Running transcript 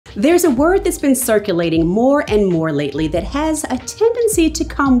There's a word that's been circulating more and more lately that has a tendency to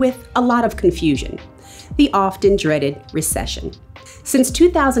come with a lot of confusion: the often dreaded recession. Since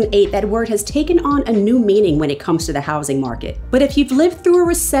 2008, that word has taken on a new meaning when it comes to the housing market. But if you've lived through a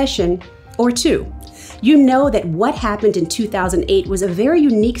recession or two, you know that what happened in 2008 was a very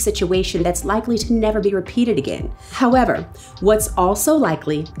unique situation that's likely to never be repeated again. However, what's also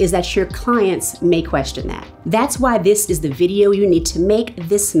likely is that your clients may question that. That's why this is the video you need to make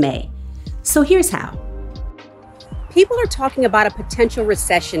this May. So here's how. People are talking about a potential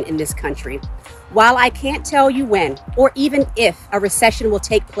recession in this country. While I can't tell you when or even if a recession will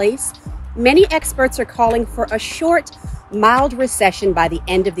take place, many experts are calling for a short, mild recession by the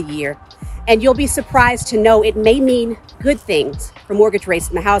end of the year. And you'll be surprised to know it may mean good things for mortgage rates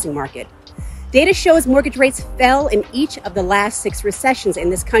in the housing market. Data shows mortgage rates fell in each of the last 6 recessions in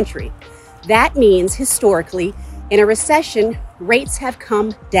this country. That means historically, in a recession, rates have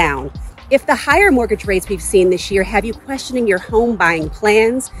come down. If the higher mortgage rates we've seen this year have you questioning your home buying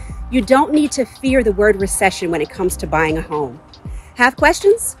plans, you don't need to fear the word recession when it comes to buying a home. Have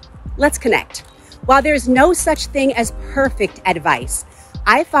questions? Let's connect. While there's no such thing as perfect advice,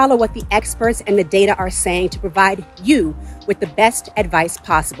 I follow what the experts and the data are saying to provide you with the best advice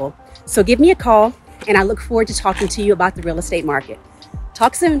possible. So give me a call, and I look forward to talking to you about the real estate market.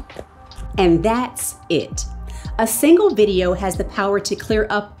 Talk soon. And that's it. A single video has the power to clear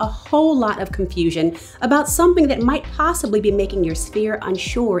up a whole lot of confusion about something that might possibly be making your sphere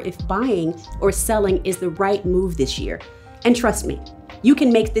unsure if buying or selling is the right move this year. And trust me, you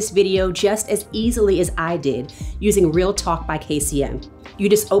can make this video just as easily as I did using RealTalk by KCM. You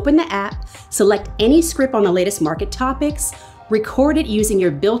just open the app, select any script on the latest market topics, record it using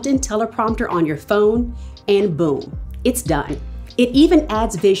your built-in teleprompter on your phone, and boom, it's done. It even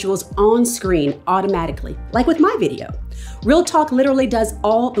adds visuals on screen automatically, like with my video. RealTalk literally does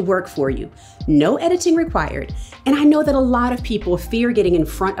all the work for you. No editing required. And I know that a lot of people fear getting in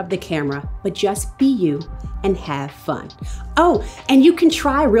front of the camera, but just be you and have fun. Oh, and you can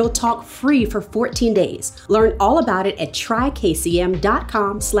try RealTalk free for 14 days. Learn all about it at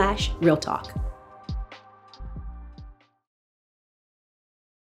trykcm.com/realtalk.